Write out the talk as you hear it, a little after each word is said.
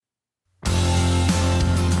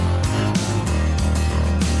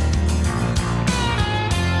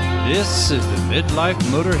This is the Midlife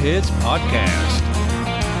Motorheads podcast.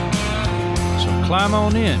 So climb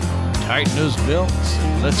on in, tighten those belts,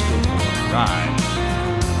 and let's go for a ride.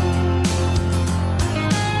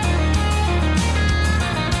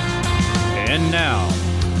 And now,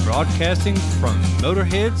 broadcasting from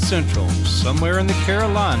Motorhead Central, somewhere in the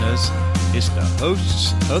Carolinas, it's the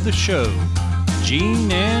hosts of the show, Gene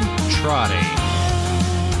and Trotty.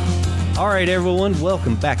 All right, everyone,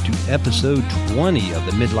 welcome back to episode 20 of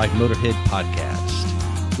the Midlife Motorhead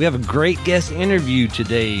podcast. We have a great guest interview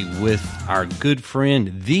today with our good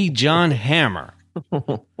friend, the John Hammer.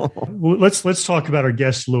 Well, let's talk about our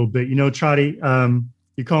guest a little bit. You know, Trotty,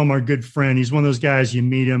 you call him our good friend. He's one of those guys, you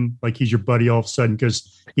meet him like he's your buddy all of a sudden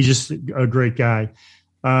because he's just a great guy.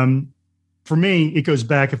 For me, it goes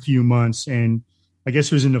back a few months, and I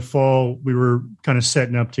guess it was in the fall. We were kind of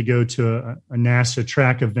setting up to go to a NASA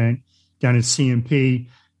track event down at CMP,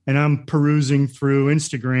 and I'm perusing through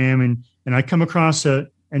Instagram, and I come across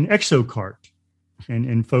an ExoCart,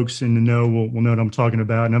 and folks in the know will know what I'm talking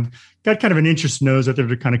about. And I've got kind of an interest in those. I thought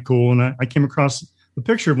they're kind of cool, and I came across a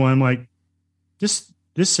picture of one. I'm like, this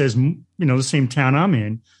says, you know, the same town I'm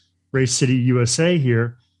in, Race City, USA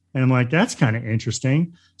here. And I'm like, that's kind of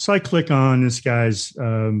interesting. So I click on this guy's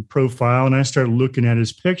profile, and I start looking at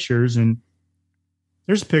his pictures, and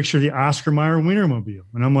there's a picture of the Oscar Mayer Wienermobile.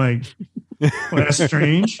 And I'm like, well, that's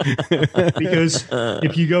strange. Because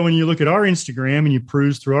if you go and you look at our Instagram and you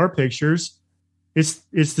peruse through our pictures, it's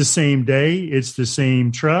the same day, it's the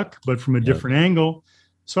same truck, but from a different angle.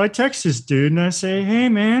 So I text this dude and I say, hey,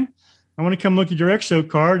 man, I want to come look at your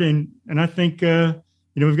ExoCart. And I think,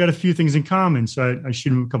 we've got a few things in common. So I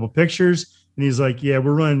shoot him a couple pictures, and he's like, yeah,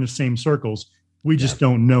 we're running the same circles. We just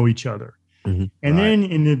don't know each other. Mm-hmm. And then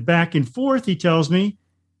in the back and forth, he tells me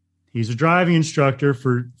he's a driving instructor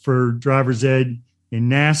for driver's ed in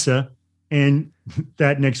NASA. And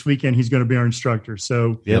that next weekend, he's going to be our instructor.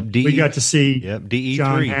 So we got to see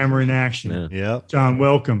John Hammer in action. Yeah. John,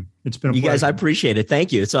 welcome. It's been a pleasure. You guys, I appreciate it.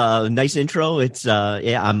 Thank you. It's a nice intro. It's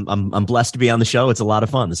I'm blessed to be on the show. It's a lot of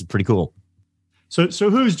fun. This is pretty cool. So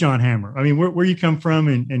who's John Hammer? I mean, where you come from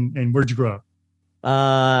and where'd you grow up?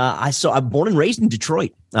 I'm born and raised in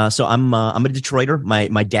Detroit. So I'm a Detroiter.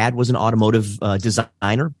 My dad was an automotive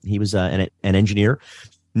designer. He was an engineer.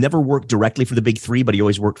 Never worked directly for the big three, but he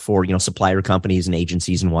always worked for, supplier companies and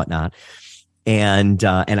agencies and whatnot. And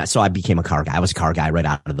so I became a car guy. I was a car guy right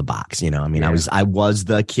out of the box. I was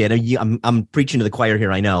the kid. I'm preaching to the choir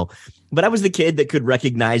here, I know, but I was the kid that could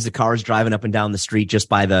recognize the cars driving up and down the street just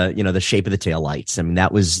by the shape of the taillights. I mean,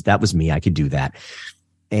 that was me. I could do that.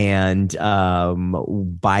 And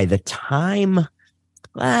by the time,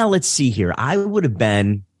 let's see here, I would have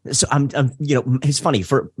been. So it's funny,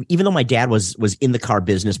 even though my dad was in the car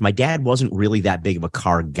business, my dad wasn't really that big of a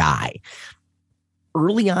car guy.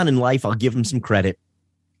 Early on in life, I'll give him some credit.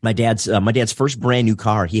 My dad's first brand new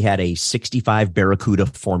car, he had a 65 Barracuda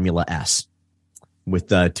Formula S with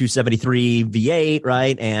the 273 V8,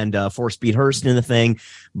 right? And 4-speed Hurst in the thing.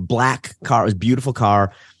 Black car, it was a beautiful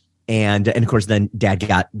car. And of course, then dad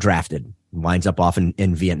got drafted, winds up off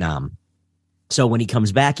in Vietnam. So when he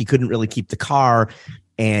comes back, he couldn't really keep the car,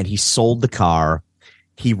 and he sold the car.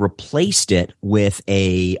 He replaced it with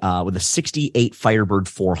a 68 Firebird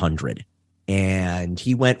 400. And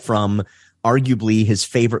he went from arguably his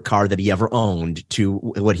favorite car that he ever owned to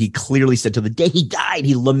what he clearly said to the day he died.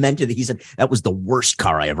 He lamented that. He said, that was the worst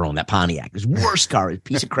car I ever owned, that Pontiac. It was worst car, a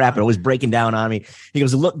piece of crap. It was breaking down on me. He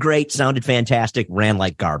goes, it looked great, sounded fantastic, ran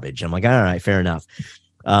like garbage. I'm like, all right, fair enough.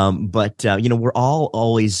 But we're all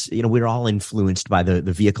always, we're all influenced by the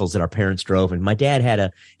vehicles that our parents drove. And my dad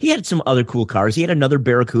had some other cool cars. He had another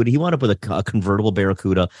Barracuda. He wound up with a convertible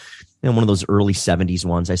Barracuda, one of those early 70s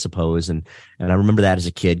ones, I suppose. And I remember that as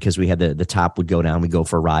a kid because we had the top would go down. We'd go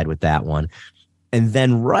for a ride with that one. And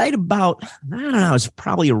then right about, I don't know, it was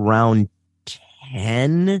probably around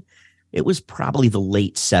 10. It was probably the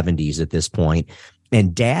late 70s at this point.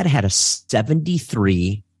 And dad had a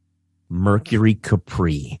 73 Mercury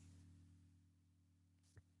Capri.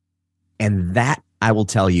 And that, I will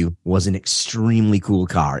tell you, was an extremely cool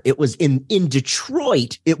car. It was in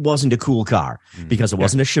Detroit. It wasn't a cool car because it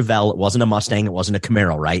wasn't a Chevelle. It wasn't a Mustang. It wasn't a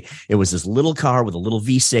Camaro, right? It was this little car with a little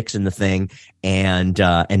V6 in the thing and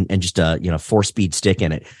just a, 4-speed stick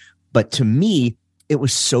in it. But to me, it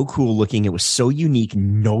was so cool looking. It was so unique.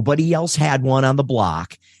 Nobody else had one on the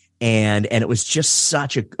block. And it was just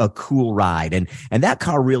such a cool ride. And that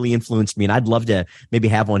car really influenced me. And I'd love to maybe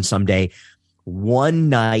have one someday. One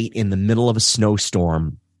night in the middle of a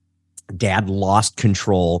snowstorm, dad lost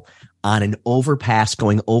control on an overpass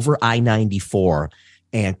going over I-94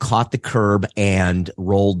 and caught the curb and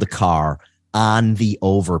rolled the car on the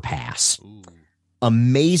overpass. Ooh.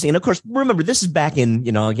 Amazing. And of course, remember, this is back in,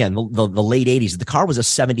 again, the late 80s. The car was a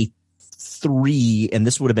 73, and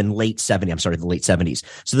this would have been the late 70s.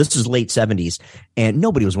 So this was late 70s, and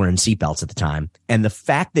nobody was wearing seatbelts at the time. And the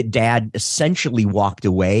fact that Dad essentially walked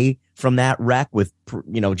away from that wreck with,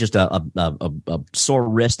 just a sore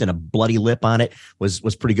wrist and a bloody lip on it was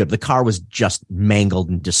pretty good. The car was just mangled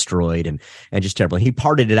and destroyed and just terrible. He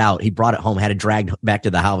parted it out. He brought it home, had it dragged back to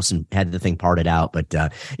the house, and had the thing parted out. But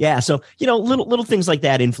so little things like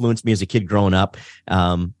that influenced me as a kid growing up.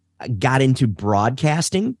 I got into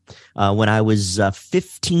broadcasting when I was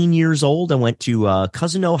 15 years old. I went to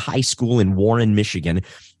Cousino High School in Warren, Michigan,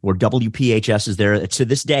 where WPHS is there to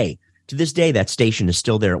this day. To this day, that station is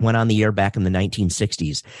still there. It went on the air back in the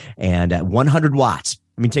 1960s, and 100 watts.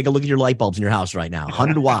 I mean, take a look at your light bulbs in your house right now.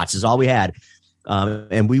 100 watts is all we had.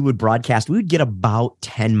 And we would broadcast. We would get about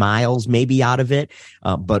 10 miles maybe out of it.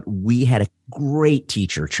 But we had a great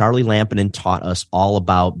teacher. Charlie Lampinen taught us all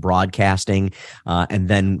about broadcasting. And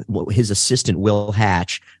then his assistant, Will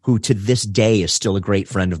Hatch, who to this day is still a great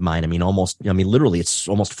friend of mine. Literally, it's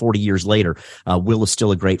almost 40 years later. Will is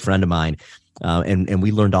still a great friend of mine. And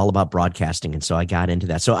we learned all about broadcasting. And so I got into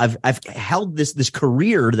that. So I've held this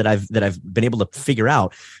career that I've been able to figure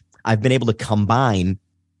out. I've been able to combine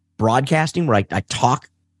broadcasting, where I talk,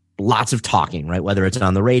 lots of talking, right? Whether it's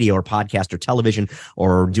on the radio or podcast or television,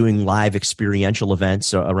 or doing live experiential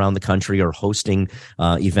events around the country, or hosting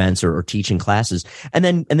events or teaching classes, and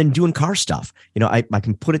then doing car stuff. I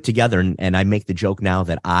can put it together, and I make the joke now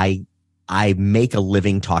that I make a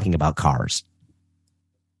living talking about cars.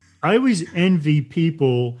 I always envy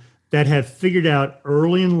people that have figured out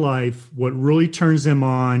early in life what really turns them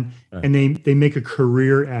on, and they make a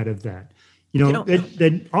career out of that.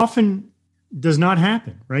 That often does not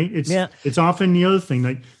happen, right? It's often the other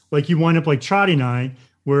thing, like you wind up like Chotty and I,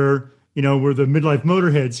 where we're the midlife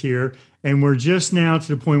motorheads here, and we're just now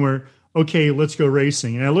to the point where, okay, let's go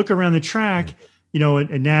racing. And I look around the track, at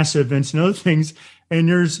NASA events and other things, and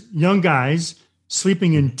there's young guys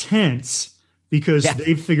sleeping in tents because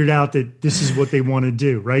they've figured out that this is what they want to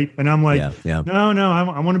do, right? And I'm like, no,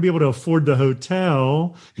 I want to be able to afford the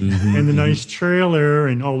hotel and the nice trailer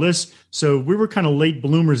and all this. So we were kind of late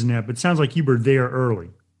bloomers in that, but it sounds like you were there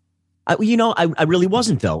early. I really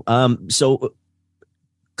wasn't, though. So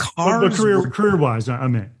cars, but career-wise, I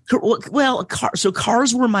meant. Well,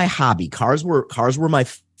 cars were my hobby. Cars were my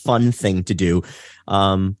fun thing to do.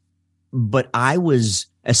 But I was,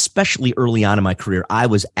 especially early on in my career, I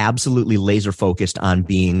was absolutely laser focused on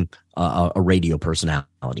being a radio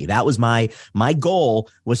personality. That was my goal,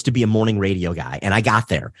 was to be a morning radio guy, and I got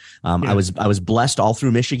there. I was blessed all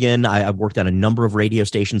through Michigan. I worked on a number of radio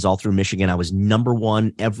stations all through Michigan. I was number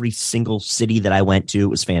one every single city that I went to. It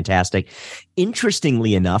was fantastic.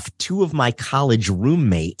 Interestingly enough, two of my college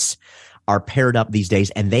roommates are paired up these days,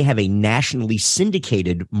 and they have a nationally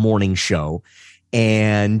syndicated morning show.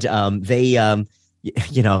 And they,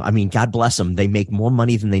 God bless them. They make more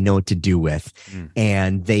money than they know what to do with.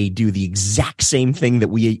 And they do the exact same thing that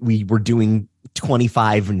we were doing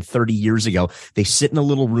 25 and 30 years ago. They sit in a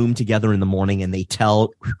little room together in the morning, and they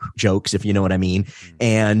tell jokes, if you know what I mean.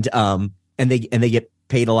 And they get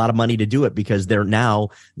paid a lot of money to do it, because they're now,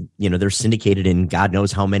 they're syndicated in God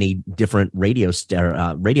knows how many different radio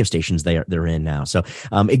stations they're in now. So,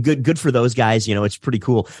 good for those guys. It's pretty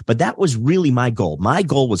cool. But that was really my goal. My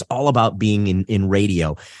goal was all about being in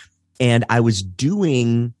radio, and I was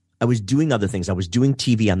doing other things. I was doing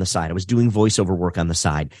TV on the side. I was doing voiceover work on the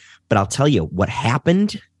side. But I'll tell you what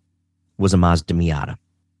happened was a Mazda Miata.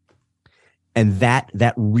 And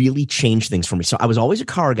that really changed things for me. So I was always a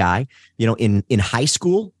car guy. In high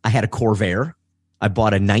school, I had a Corvair. I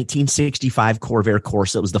bought a 1965 Corvair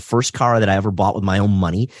Corsa. It was the first car that I ever bought with my own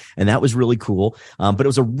money, and that was really cool. But it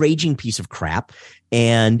was a raging piece of crap.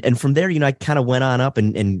 And from there, I kind of went on up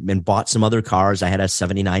and bought some other cars. I had a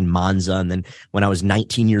 79 Monza. And then when I was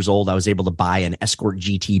 19 years old, I was able to buy an Escort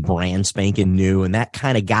GT brand spanking new. And that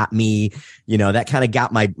kind of got me,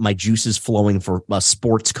 my juices flowing for a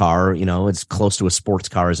sports car. It's close to a sports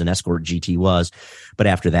car as an Escort GT was. But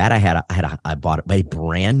after that, I bought a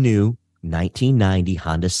brand new 1990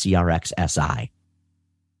 Honda CRX SI.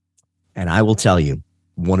 And I will tell you,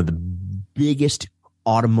 one of the biggest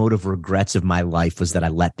automotive regrets of my life was that I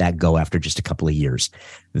let that go after just a couple of years.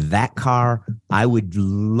 That car, I would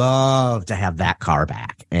love to have that car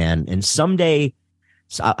back. And someday,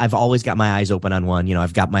 I've always got my eyes open on one.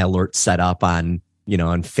 I've got my alerts set up on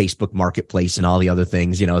Facebook Marketplace and all the other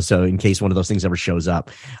things, so in case one of those things ever shows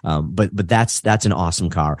up. But that's an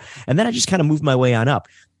awesome car. And then I just kind of moved my way on up.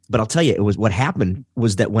 But I'll tell you, what happened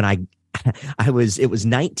was that when I it was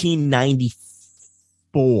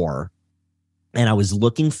 1994, and I was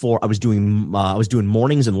doing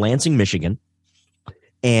mornings in Lansing, Michigan,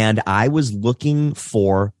 and I was looking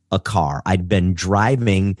for a car. I'd been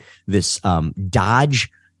driving this Dodge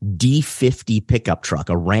D50 pickup truck,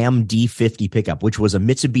 a Ram D50 pickup, which was a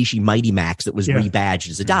Mitsubishi Mighty Max that was rebadged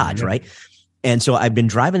as a Dodge, right? And so I've been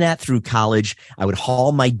driving that through college. I would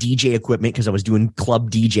haul my DJ equipment because I was doing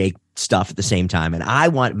club DJ stuff at the same time. And I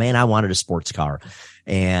wanted a sports car.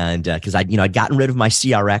 And because I'd gotten rid of my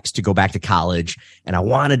CRX to go back to college, and I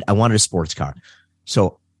wanted a sports car.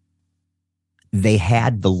 So they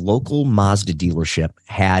had, the local Mazda dealership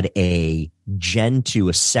had a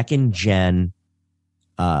second gen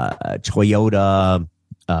Toyota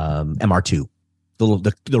MR2.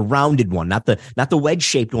 The rounded one, not the wedge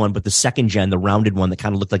shaped one, but the second gen, the rounded one that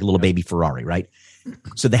kind of looked like a little baby Ferrari, right?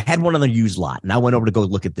 So they had one on the used lot, and I went over to go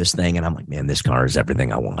look at this thing, and I'm like, man, this car is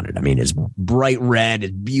everything I wanted. I mean, it's bright red,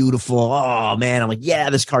 it's beautiful. Oh man, I'm like,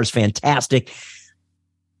 yeah, this car is fantastic.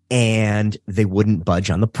 And they wouldn't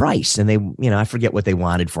budge on the price, and they, I forget what they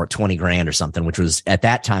wanted for it, 20 grand or something, which was at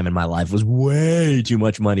that time in my life was way too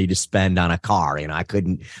much money to spend on a car. I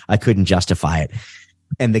couldn't justify it.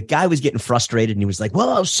 And the guy was getting frustrated, and he was like, well,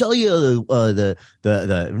 I'll sell you the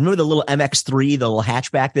remember the little MX-3, the little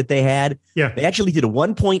hatchback that they had? Yeah. They actually did a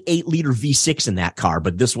 1.8 liter V6 in that car,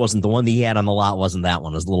 but this wasn't the one that he had on the lot. Wasn't that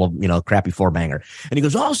one. It was a little, crappy four banger. And he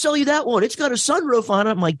goes, oh, I'll sell you that one. It's got a sunroof on it.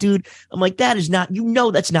 I'm like, dude, that is not,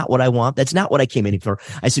 that's not what I want. That's not what I came in for.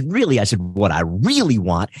 I said, really? I said, what I really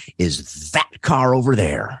want is that car over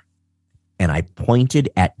there. And I pointed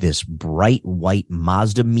at this bright white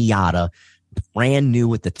Mazda Miata, brand new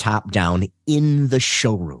with the top down, in the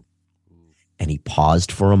showroom. And he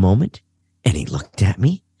paused for a moment, and he looked at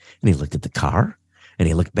me, and he looked at the car, and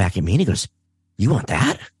he looked back at me, and he goes, you want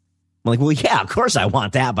that? I'm like, well, yeah, of course I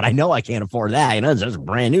want that, but I know I can't afford that. It's a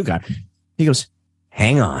brand new car. He goes,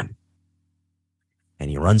 hang on. And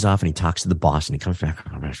he runs off, and he talks to the boss, and he comes back.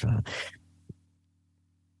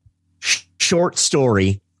 Short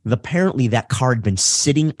story. Apparently that car had been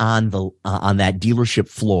sitting on that dealership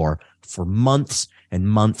floor for months and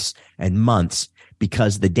months and months,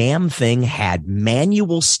 because the damn thing had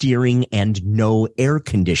manual steering and no air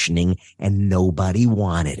conditioning, and nobody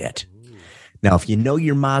wanted it. Now, if you know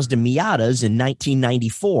your Mazda Miatas in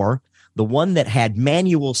 1994, the one that had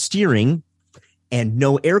manual steering and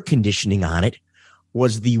no air conditioning on it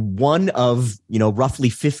was the one of, roughly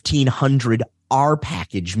 1,500 R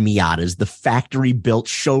package Miatas, the factory built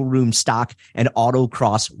showroom stock and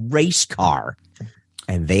autocross race car.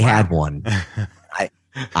 And they had one.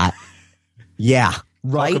 Yeah,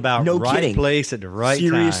 right. Talk about no right kidding. Place at the right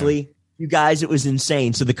Seriously, time. You guys, it was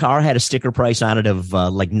insane. So the car had a sticker price on it of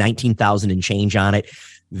like 19,000 and change on it.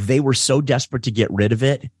 They were so desperate to get rid of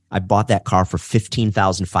it. I bought that car for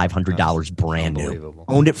 $15,500 brand new.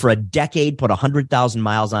 Owned it for a decade, put 100,000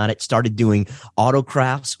 miles on it, started doing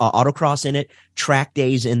autocross in it, track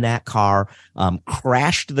days in that car,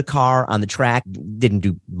 crashed the car on the track, didn't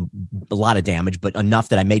do a lot of damage, but enough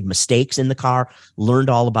that I made mistakes in the car, learned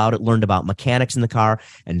all about it, learned about mechanics in the car.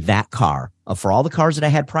 And that car, for all the cars that I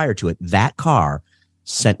had prior to it, that car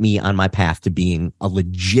sent me on my path to being a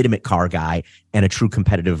legitimate car guy and a true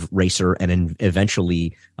competitive racer, and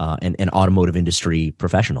eventually an automotive industry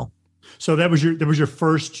professional. So that was your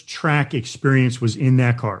first track experience, was in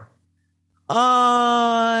that car?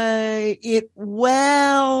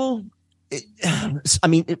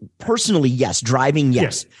 Personally, yes. Driving,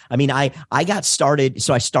 yes. I mean, I got started.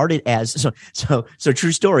 So I started as so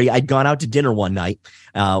true story. I'd gone out to dinner one night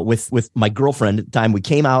with my girlfriend at the time. We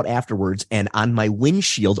came out afterwards, and on my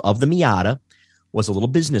windshield of the Miata was a little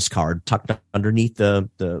business card tucked underneath the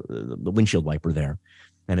windshield wiper there,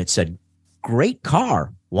 and it said, "Great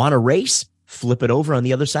car. Want to race?" Flip it over on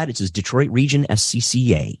the other side. It says Detroit Region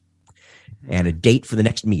SCCA. And a date for the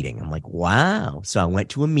next meeting. I'm like, wow. So I went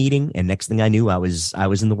to a meeting, and next thing I knew, I was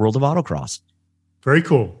in the world of autocross. Very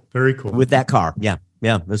cool. Very cool. With that car. Yeah.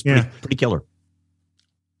 It was pretty killer.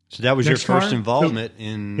 So that was Next your first car? involvement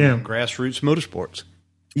in grassroots motorsports.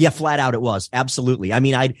 Yeah, flat out it was. Absolutely. I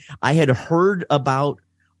mean, I had heard about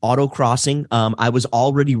autocrossing. I was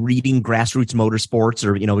already reading Grassroots Motorsports,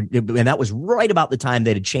 and that was right about the time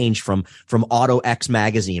that it changed from Auto X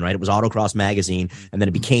magazine, right? It was Autocross magazine, and then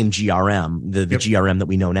it became GRM, the GRM that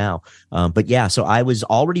we know now. But yeah, so I was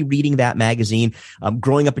already reading that magazine.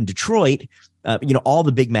 Growing up in Detroit, all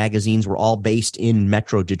the big magazines were all based in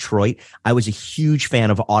Metro Detroit. I was a huge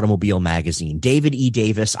fan of Automobile Magazine. David E.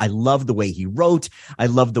 Davis, I loved the way he wrote. I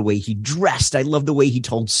loved the way he dressed. I loved the way he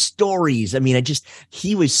told stories. I mean,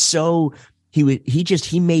 he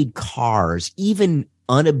made cars even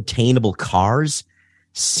unobtainable cars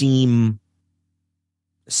seem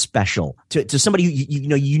special to somebody who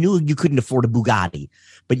you knew you couldn't afford a Bugatti,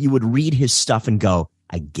 but you would read his stuff and go,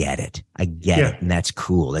 I get it. And that's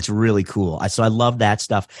cool. That's really cool. So I love that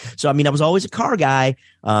stuff. So, I mean, I was always a car guy.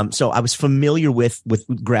 So I was familiar with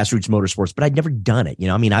grassroots motorsports, but I'd never done it.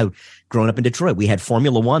 I mean, growing up in Detroit, we had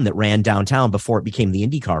Formula One that ran downtown before it became the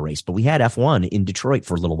IndyCar race, but we had F1 in Detroit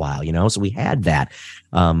for a little while, so we had that.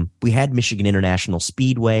 We had Michigan International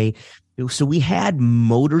Speedway. So we had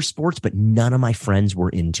motorsports, but none of my friends were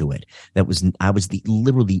into it. I was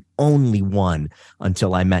literally the only one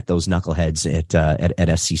until I met those knuckleheads at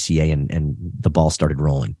SCCA and the ball started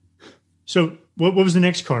rolling. So what was the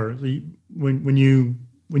next car when you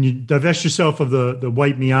divest yourself of the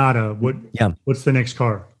white Miata? What's the next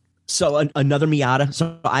car? So another Miata.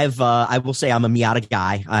 So I will say I'm a Miata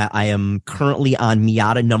guy. I am currently on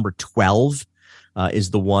Miata number 12.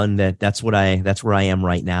 Is the one that's where I am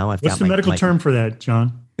right now. What's the medical term for that,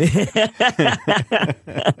 John?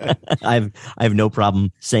 I have no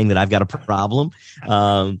problem saying that I've got a problem.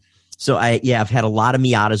 So I've had a lot of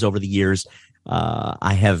Miatas over the years.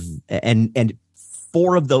 I have, and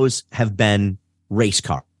 4 of those have been race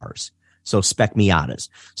cars. So spec Miatas.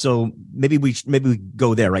 So maybe we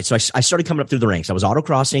go there, right? So I started coming up through the ranks. I was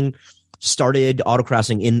started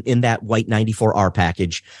autocrossing in that white 94R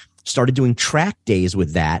package. Started doing track days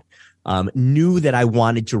with that. Knew that I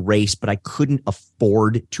wanted to race, but I couldn't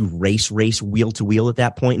afford to race wheel to wheel at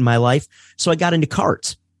that point in my life. So I got into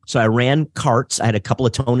karts. So I ran karts. I had a couple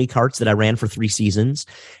of Tony karts that I ran for 3 seasons.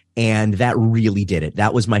 And that really did it.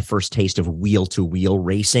 That was my first taste of wheel to wheel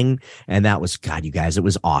racing. And that was, God, you guys, it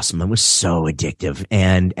was awesome. It was so addictive.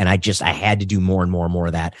 And I had to do more and more and more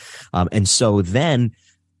of that. And so then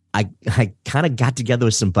I kind of got together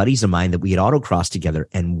with some buddies of mine that we had autocrossed together,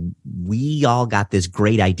 and we all got this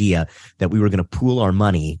great idea that we were going to pool our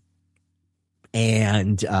money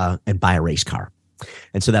and buy a race car.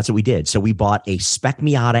 And so that's what we did. So we bought a spec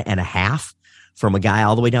Miata and a half from a guy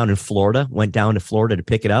all the way down in Florida, went down to Florida to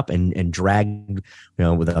pick it up and dragged,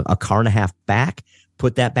 with a car and a half back,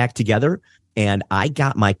 put that back together. And I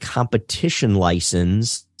got my competition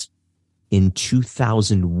license in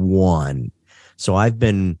 2001. So I've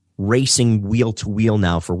been racing wheel to wheel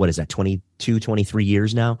now for 22, 23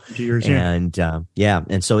 years now. 2 years, and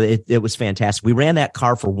and so it was fantastic. We ran that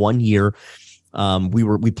car for 1 year.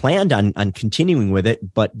 We planned on continuing with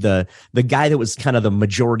it, but the guy that was kind of the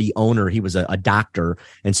majority owner, he was a doctor,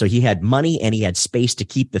 and so he had money and he had space to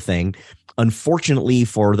keep the thing. Unfortunately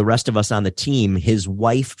for the rest of us on the team, his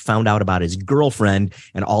wife found out about his girlfriend,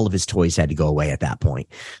 and all of his toys had to go away at that point.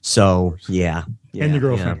 So and the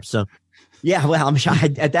girlfriend. Yeah, so. Yeah, well, I'm sure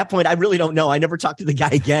at that point, I really don't know. I never talked to the guy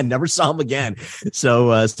again, never saw him again.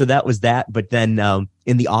 So that was that. But then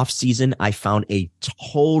in the off season, I found a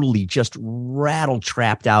totally just rattle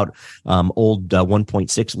trapped out old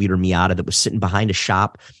 1.6 liter Miata that was sitting behind a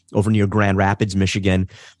shop over near Grand Rapids, Michigan.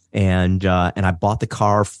 And I bought the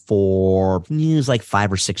car for, it was like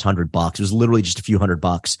 $500 or $600. It was literally just a few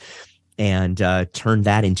 $100, and turned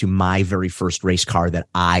that into my very first race car that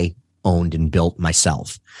I owned and built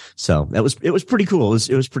myself. So it was pretty cool.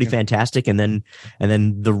 It was pretty fantastic. And then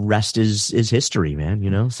the rest is history, man,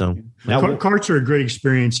 so. Karts are a great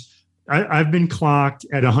experience. I've been clocked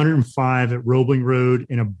at 105 at Roebling Road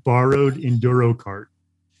in a borrowed enduro kart.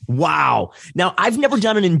 Wow. Now I've never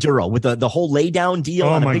done an enduro with the whole lay down deal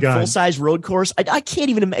on a big full size road course. I can't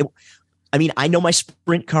even imagine. I mean, I know my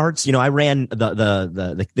sprint karts. I ran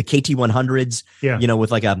the KT 100s.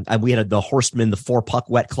 With we had the Horstman, the 4-puck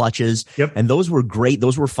wet clutches. Yep. And those were great.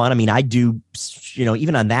 Those were fun. I mean, I do.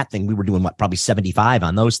 Even on that thing, we were doing probably 75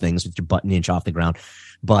 on those things with your butt an inch off the ground.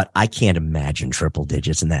 But I can't imagine triple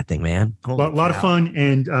digits in that thing, man. A lot of fun,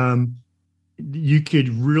 and you could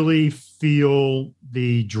really feel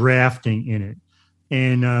the drafting in it.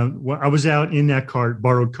 And I was out in that cart,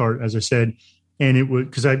 borrowed cart, as I said. And it was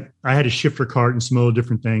because I had a shifter cart and some other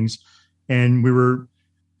different things. And we were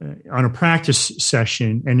on a practice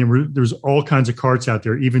session, and there was all kinds of carts out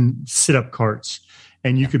there, even sit-up carts.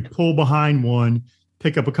 And you could pull behind one,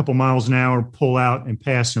 pick up a couple miles an hour, pull out and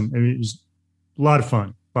pass them. I mean, it was a lot of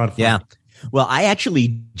fun. Yeah. Well, I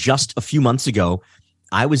actually just a few months ago,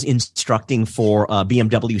 I was instructing for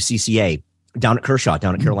BMW CCA down at Kershaw,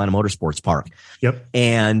 down at Carolina Motorsports Park. Yep.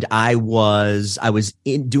 And I was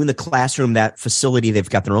doing the classroom, that facility. They've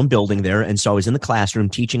got their own building there. And so I was in the classroom,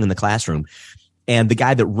 teaching in the classroom. And the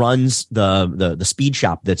guy that runs the speed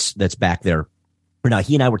shop that's back there, now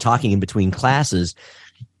he and I were talking in between classes,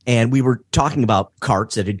 and we were talking about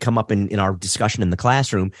karts that had come up in our discussion in the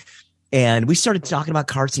classroom. And we started talking about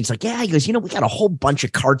carts. And he's like, yeah, he goes, we got a whole bunch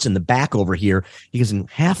of carts in the back over here. He goes, and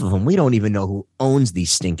half of them, we don't even know who owns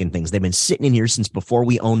these stinking things. They've been sitting in here since before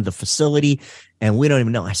we owned the facility. And we don't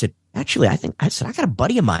even know. I said, actually, I got a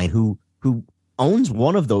buddy of mine who owns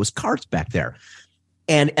one of those carts back there.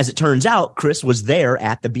 And as it turns out, Chris was there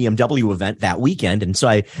at the BMW event that weekend. And so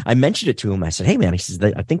I mentioned it to him. I said, hey, man, he says,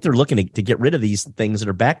 I think they're looking to get rid of these things that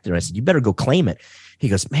are back there. I said, you better go claim it. He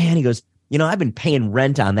goes, I've been paying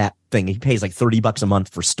rent on that thing. He pays like $30 a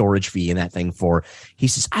month for storage fee in that thing he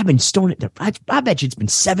says, I've been storing it there. I bet you it's been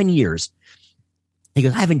 7 years. He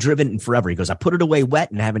goes, I haven't driven it in forever. He goes, I put it away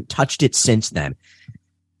wet and I haven't touched it since then.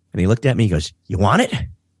 And he looked at me. He goes, you want it?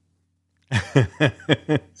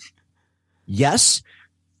 Yes.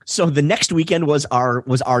 So the next weekend was our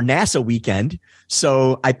NASA weekend.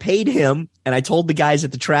 So I paid him and I told the guys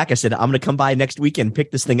at the track, I said, I'm going to come by next weekend and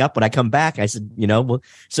pick this thing up when I come back. I said,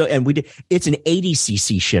 and we did, it's an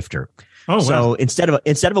 80cc shifter. Oh, wow. So instead of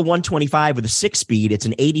a 125 with a 6-speed, it's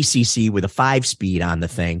an 80cc with a 5-speed on the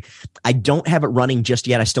thing. I don't have it running just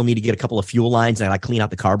yet. I still need to get a couple of fuel lines and I clean out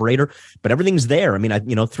the carburetor, but everything's there. I mean, I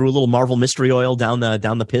threw a little Marvel mystery oil down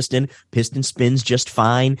the piston. Piston spins just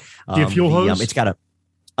fine. Do you have fuel hose? It's got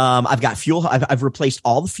I've got fuel. I've replaced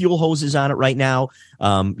all the fuel hoses on it right now.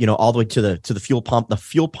 All the way to the fuel pump. The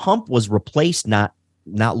fuel pump was replaced not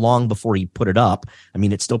long before he put it up. I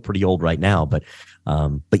mean, it's still pretty old right now, but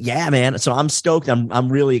yeah, man. So I'm stoked.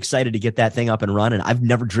 I'm really excited to get that thing up and running. I've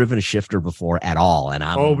never driven a shifter before at all,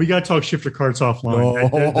 and we got to talk shifter carts offline.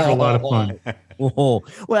 They're a lot of fun. Oh,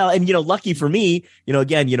 well, and lucky for me,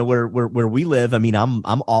 again, where we live, I mean, I'm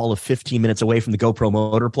all of 15 minutes away from the GoPro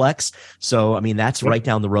Motorplex. So, I mean, that's right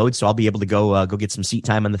down the road. So I'll be able to go get some seat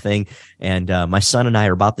time on the thing. And, my son and I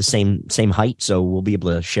are about the same height. So we'll be able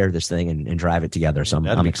to share this thing and drive it together. So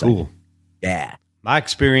I'm excited. Cool. Yeah. My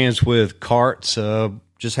experience with carts,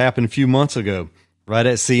 just happened a few months ago, right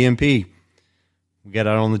at CMP. We got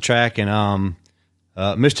out on the track and,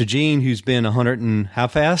 Mr. Gene, who's been 100 and how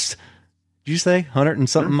fast? Did you say 100 and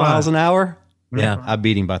something miles an hour? Yeah. I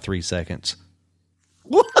beat him by 3 seconds.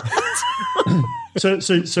 What? So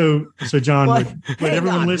John, what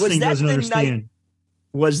everyone listening doesn't understand.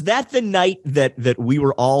 Was that the night that we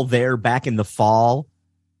were all there back in the fall?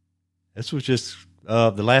 This was just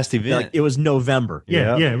the last event. It was November.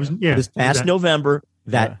 Yeah. It was this past November.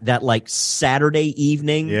 That like Saturday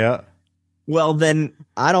evening. Yeah. Well, then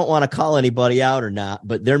I don't want to call anybody out or not,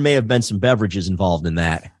 but there may have been some beverages involved in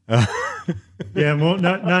that. Yeah, well,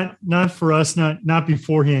 not for us, not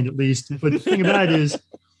beforehand at least. But the thing about it is,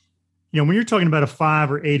 when you're talking about a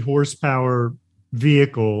 5 or 8 horsepower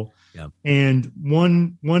vehicle, and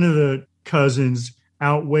one of the cousins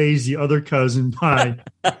outweighs the other cousin by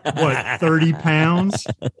 30 pounds?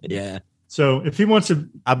 Yeah. So if he wants to,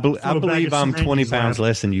 I believe I'm 20 pounds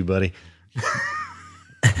less than you, buddy.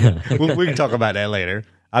 we can talk about that later.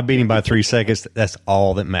 I beat him by 3 seconds. That's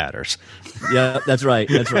all that matters. Yeah, that's right.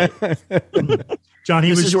 That's right. John,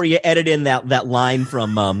 this is where you edit in that line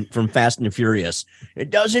from Fast and Furious. It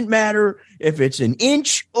doesn't matter if it's an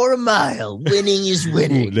inch or a mile. Winning is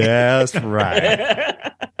winning. Ooh, that's right.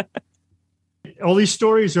 All these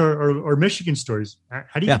stories are Michigan stories.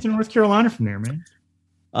 How do you get to North Carolina from there, man?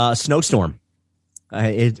 Snowstorm.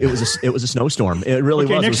 It was a snowstorm. It really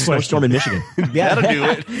was. It was a snowstorm in Michigan. Yeah, that'll do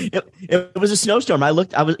it. It was a snowstorm.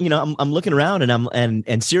 I'm looking around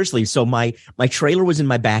and seriously. So my trailer was in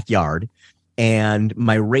my backyard, and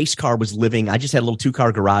my race car was living. I just had a little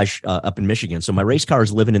 2-car garage up in Michigan. So my race car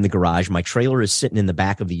is living in the garage. My trailer is sitting in the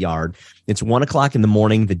back of the yard. It's 1:00 in the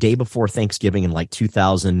morning, the day before Thanksgiving in like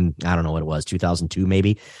 2000. I don't know what it was, 2002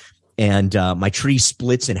 maybe. And my tree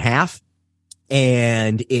splits in half,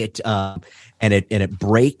 and it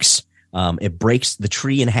breaks. It breaks the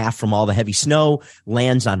tree in half from all the heavy snow,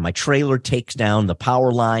 lands on my trailer, takes down the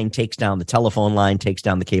power line, takes down the telephone line, takes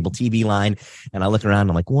down the cable TV line. And I look around,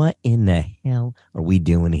 I'm like, what in the hell are we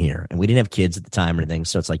doing here? And we didn't have kids at the time or anything.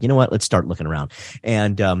 So it's like, you know what? Let's start looking around.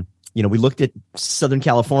 And, we looked at Southern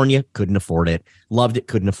California, couldn't afford it. Loved it,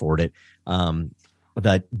 couldn't afford it.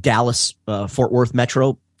 The Dallas, Fort Worth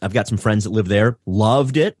Metro, I've got some friends that live there.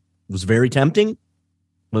 Loved it. It was very tempting.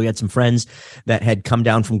 We had some friends that had come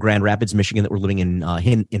down from Grand Rapids, Michigan, that were living in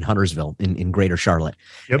Huntersville in Greater Charlotte.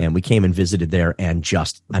 Yep. And we came and visited there and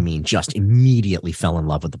just immediately fell in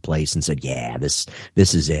love with the place and said, yeah, this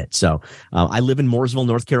is it. So I live in Mooresville,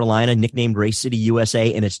 North Carolina, nicknamed Race City,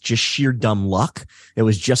 USA, and it's just sheer dumb luck. It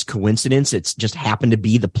was just coincidence. It's just happened to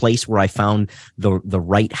be the place where I found the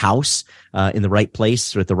right house in the right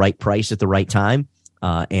place or at the right price at the right time.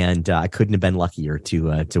 And I couldn't have been luckier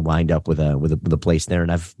to wind up with a place there,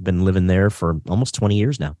 and I've been living there for almost 20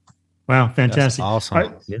 years now. Wow, fantastic! That's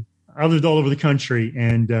awesome. I lived all over the country,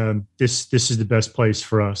 and this is the best place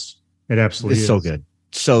for us. It absolutely is. So good.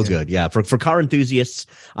 So good. Yeah. For car enthusiasts,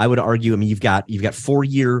 I would argue, I mean, you've got 4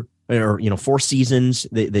 seasons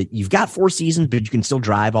that you've got 4 seasons, but you can still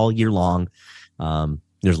drive all year long.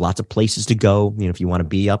 There's lots of places to go. You know, if you want to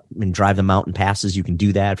be up and drive the mountain passes, you can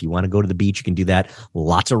do that. If you want to go to the beach, you can do that.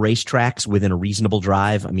 Lots of racetracks within a reasonable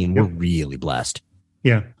drive. I mean, we're really blessed.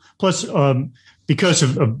 Yeah. Plus, because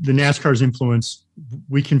of the NASCAR's influence,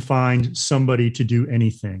 we can find somebody to do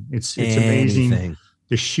anything. It's amazing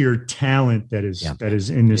the sheer talent that is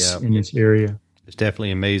in this area. It's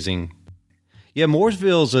definitely amazing. Yeah,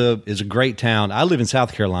 Mooresville is a great town. I live in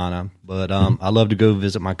South Carolina, but I love to go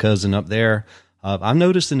visit my cousin up there. I've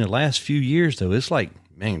noticed in the last few years, though, it's like,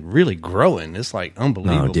 man, really growing. It's like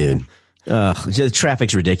unbelievable. Oh, dude. The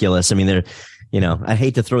traffic's ridiculous. I mean, I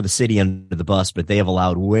hate to throw the city under the bus, but they have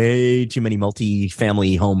allowed way too many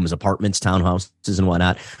multi-family homes, apartments, townhouses, and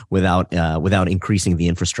whatnot without increasing the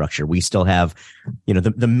infrastructure. We still have,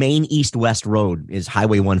 the main east-west road is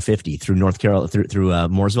Highway 150 through North Carolina, through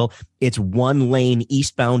Mooresville. It's 1 lane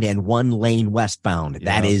eastbound and 1 lane westbound.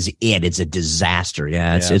 Yeah. That is it. It's a disaster.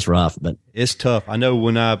 Yeah, it's rough, but it's tough. I know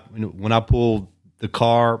when I pull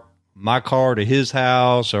my car to his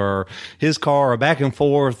house or his car or back and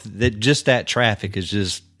forth, that traffic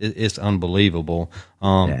is it's unbelievable.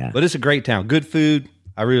 But it's a great town. Good food.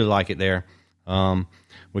 I really like it there.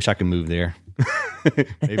 Wish I could move there.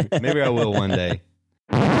 maybe I will one day.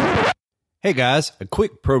 Hey guys, a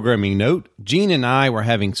quick programming note. Gene and I were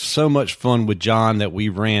having so much fun with John that we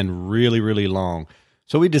ran really, really long.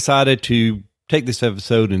 So we decided to take this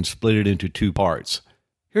episode and split it into 2 parts.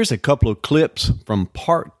 Here's a couple of clips from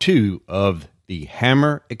part 2 of the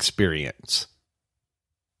Hammer Experience.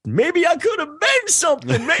 Maybe I could have made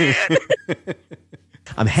something, man.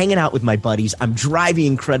 I'm hanging out with my buddies. I'm driving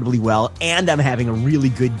incredibly well, and I'm having a really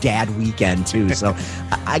good dad weekend, too. So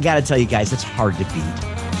I got to tell you guys, it's hard to beat.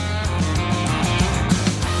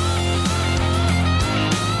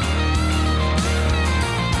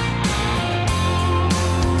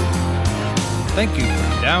 Thank you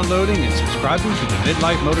for downloading and subscribing to the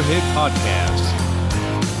Midlife Motorhead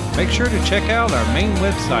podcast. Make sure to check out our main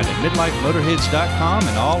website at midlifemotorheads.com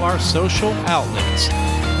and all our social outlets,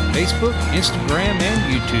 Facebook, Instagram,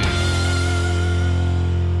 and YouTube.